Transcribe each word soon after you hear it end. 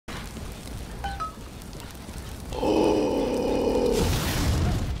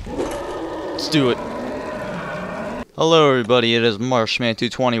Let's do it. Hello everybody, it is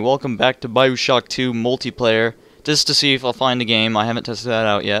Marshman220. Welcome back to Bioshock 2 multiplayer. Just to see if I'll find a game. I haven't tested that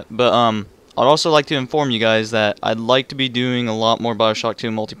out yet. But I'd also like to inform you guys that I'd like to be doing a lot more Bioshock 2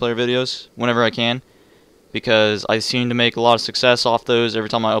 multiplayer videos whenever I can, because I seem to make a lot of success off those. Every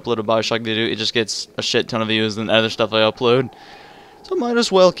time I upload a Bioshock video, it just gets a shit ton of views than other stuff I upload. So might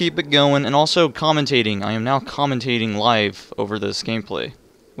as well keep it going. And also commentating. I am now commentating live over this gameplay,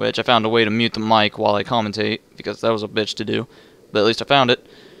 which I found a way to mute the mic while I commentate, because that was a bitch to do. But at least I found it.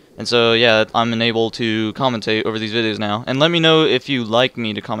 And so yeah, I'm enabled to commentate over these videos now. And let me know if you like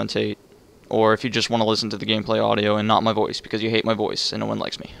me to commentate, or if you just want to listen to the gameplay audio and not my voice, because you hate my voice and no one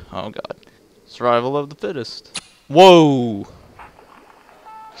likes me. Oh god. Survival of the fittest. Whoa!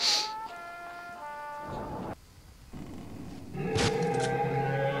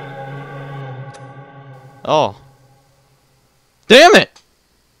 Oh. Damn it!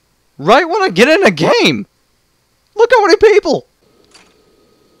 Right when I get in a game! Look how many people!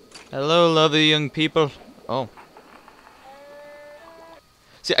 Hello, lovely young people. Oh.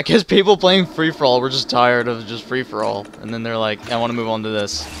 See, I guess people playing free-for-all were just tired of just free-for-all. And then they're like, I want to move on to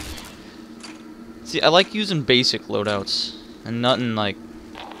this. See, I like using basic loadouts. And nothing like...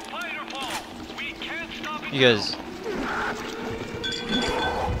 You guys...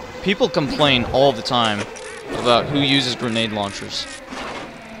 People complain all the time about who uses grenade launchers.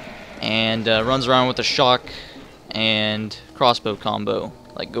 And runs around with a shock and crossbow combo.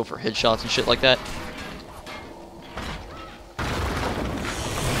 Like, go for headshots and shit like that.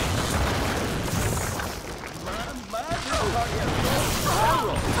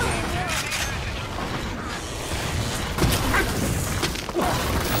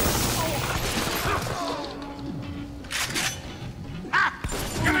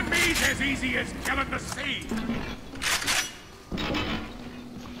 Killing me's as easy as killing the sea.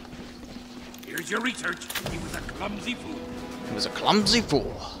 Here's your research. He was a clumsy fool. He was a clumsy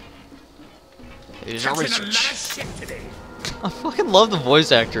fool. Here's your research. A lot of shit today. I fucking love the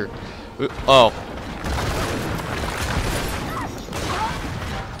voice actor. Oh.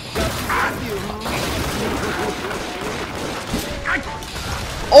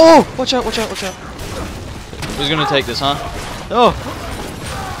 Oh! Watch out, watch out, watch out. Who's gonna take this, huh? Oh!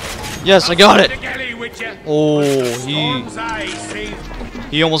 Yes, I got it! Oh,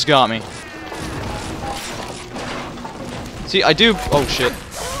 he almost got me. See, I do... Oh, shit.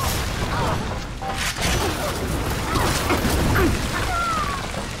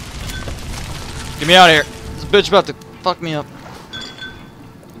 Get me out of here. This bitch about to fuck me up.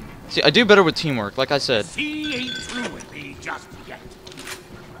 See, I do better with teamwork, like I said. He ain't through with me just yet.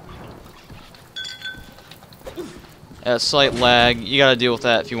 Slight lag. You gotta deal with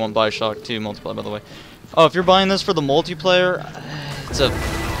that if you want Bioshock 2 multiplayer, by the way. Oh, if you're buying this for the multiplayer, it's a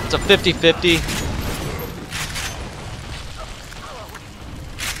 50-50.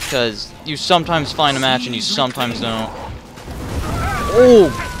 Because you sometimes find a match and you sometimes don't. Oh!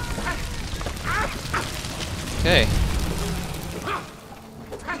 Okay.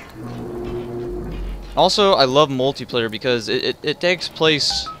 Also, I love multiplayer because it takes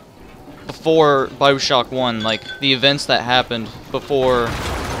place before Bioshock 1, like the events that happened before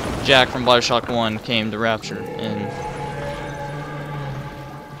Jack from Bioshock 1 came to Rapture. And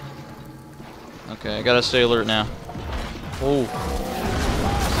okay, I gotta stay alert now. Oh.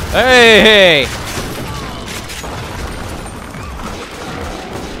 Hey!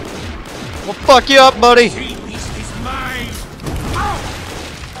 We'll fuck you up, buddy!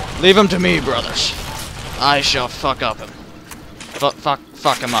 Leave him to me, brothers. I shall fuck up him.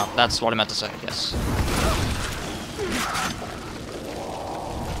 Fuck him up. That's what I meant to say, yes.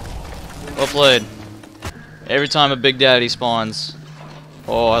 Well played. Every time a Big Daddy spawns,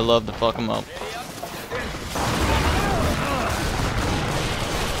 oh, I love to fuck him up.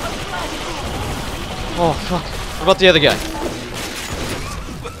 Oh, fuck. What about the other guy?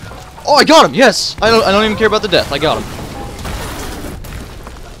 Oh, I got him! Yes! I don't even care about the death. I got him.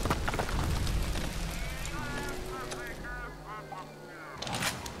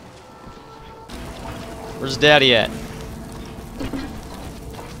 Where's Daddy at?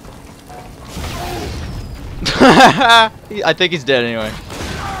 I think he's dead anyway.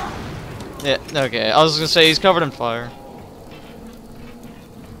 Yeah, okay. I was gonna say he's covered in fire.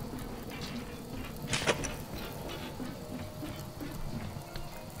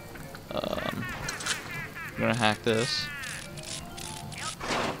 I'm gonna hack this.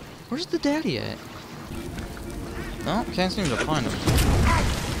 Where's the Daddy at? No, can't seem to find him.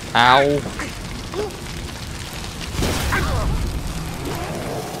 Ow.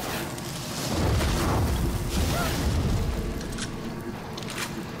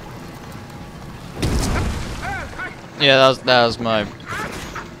 Yeah, that was my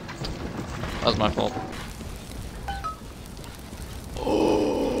fault.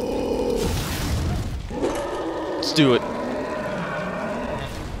 Let's do it.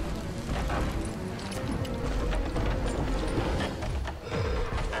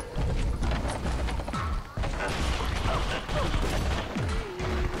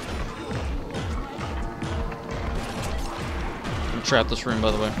 I'm trapped this room,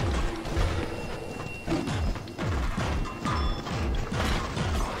 by the way.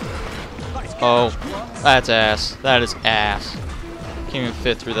 Oh, that's ass. That is ass. Can't even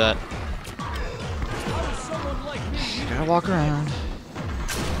fit through that. Gotta walk around.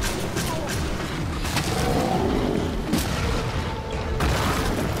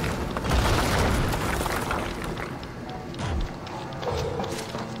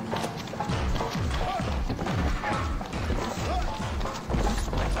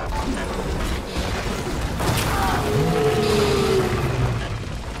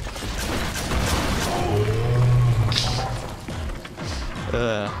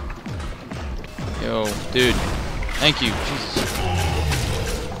 Yo, dude. Thank you. Jesus.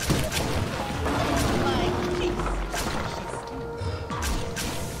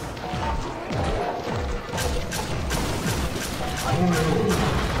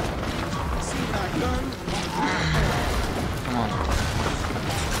 Come on.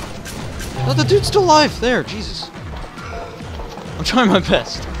 Oh, the dude's still alive. There, Jesus. I'm trying my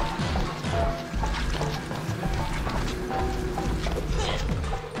best.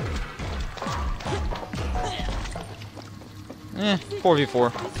 Eh,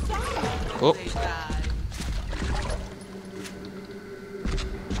 4v4. Oh.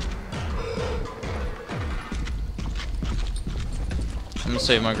 I'm gonna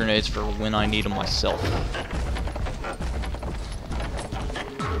save my grenades for when I need them myself.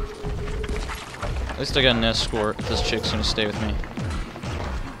 At least I got an escort if this chick's gonna stay with me.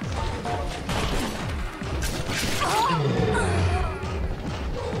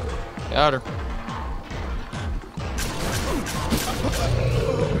 Got her.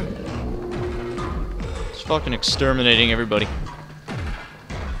 Just fucking exterminating everybody.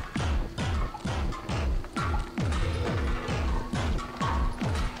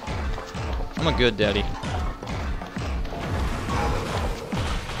 I'm a good daddy.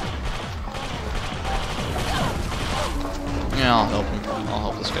 Yeah, I'll help him. I'll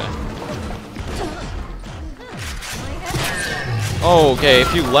help this guy. Oh, okay,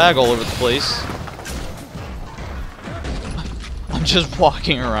 if you lag all over the place. I'm just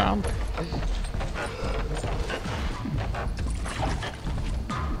walking around.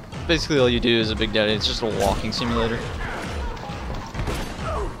 Basically all you do is a Big Daddy, it's just a walking simulator.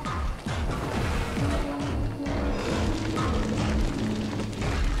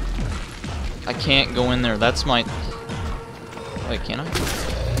 I can't go in there, that's my... Wait, can I?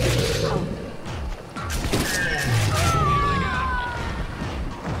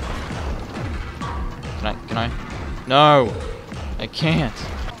 Can I? No! I can't.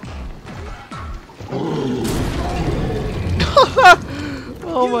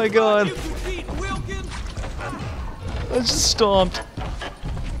 Oh my god. I just stomped.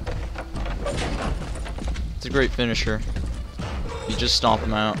 It's a great finisher. You just stomp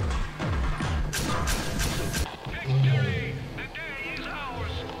him out.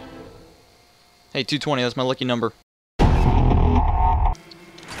 Hey, 220, that's my lucky number.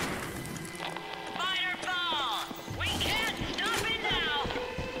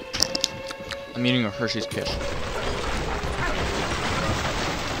 I'm eating a Hershey's Kiss.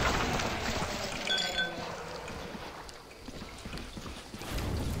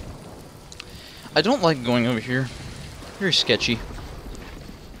 I don't like going over here. Very sketchy.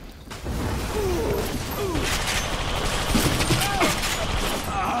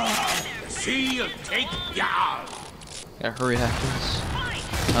 See you take ya. Gotta hurry after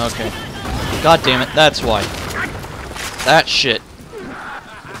this. Okay. God damn it, that's why. That shit.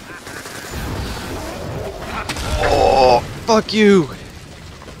 Oh, fuck you.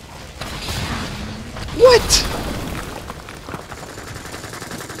 What?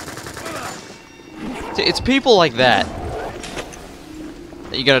 It's people like that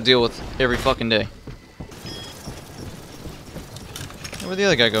you gotta deal with every fucking day. Where'd the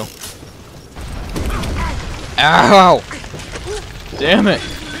other guy go? Ow! Damn it!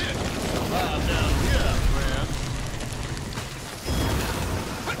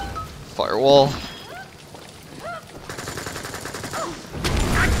 Firewall.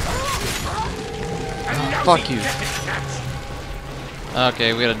 Fuck you.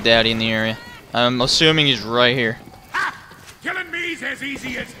 Okay, we got a daddy in the area. I'm assuming he's right here. Ha! Killing me's as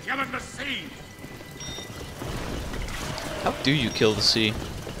easy as killing the sea. How do you kill the sea?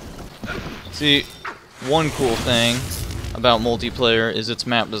 See, one cool thing about multiplayer is its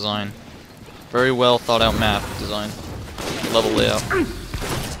map design. Very well thought out map design. Level layout.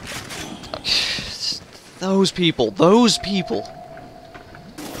 Those people.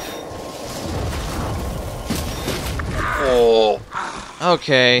 Oh.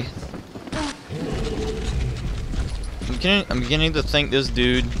 Okay. I'm beginning to think this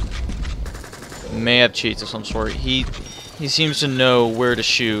dude may have cheats of some sort. He seems to know where to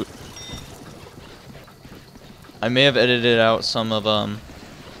shoot. I may have edited out some of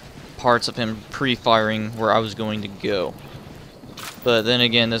parts of him pre-firing where I was going to go. But then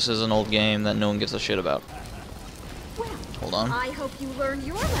again, this is an old game that no one gives a shit about. Hold on. I hope you learned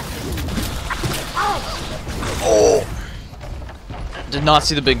your lesson. Oh! Did not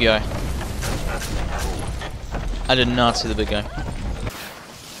see the big guy. I did not see the big guy.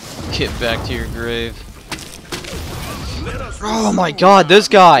 Get back to your grave. Oh my god, this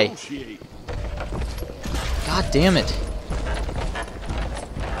guy! God damn it.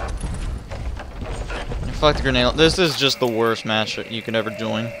 Fuck the grenade. This is just the worst match that you could ever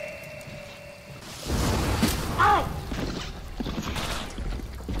join.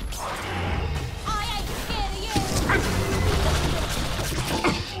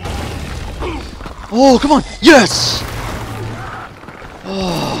 Oh, come on! Yes!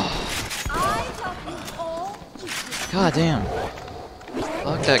 Oh. God damn.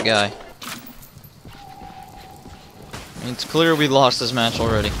 Fuck that guy. I mean, it's clear we lost this match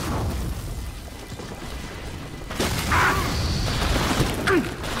already.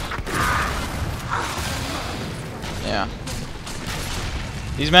 Yeah.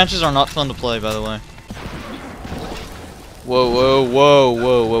 These matches are not fun to play, by the way. Whoa, whoa, whoa,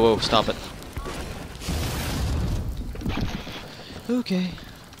 whoa, whoa, whoa, stop it. Okay.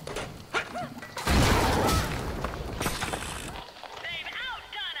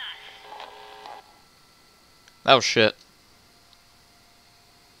 That was shit.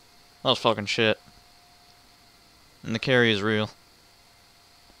 That was fucking shit. And the carry is real.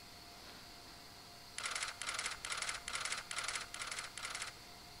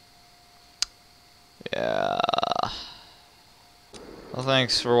 Yeah. Well,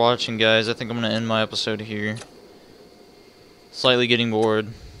 thanks for watching, guys. I think I'm gonna end my episode here. Slightly getting bored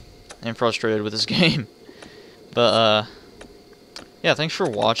and frustrated with this game. But, yeah, thanks for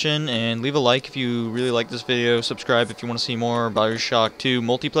watching, and leave a like if you really like this video. Subscribe if you want to see more Bioshock 2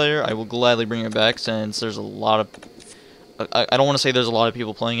 multiplayer. I will gladly bring it back since there's a lot of... I don't want to say there's a lot of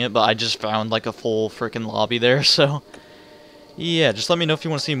people playing it, but I just found like a full freaking lobby there, so... Yeah, just let me know if you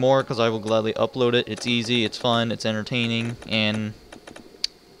want to see more, because I will gladly upload it. It's easy, it's fun, it's entertaining, and...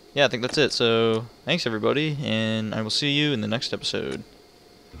 Yeah, I think that's it. So, thanks everybody, and I will see you in the next episode.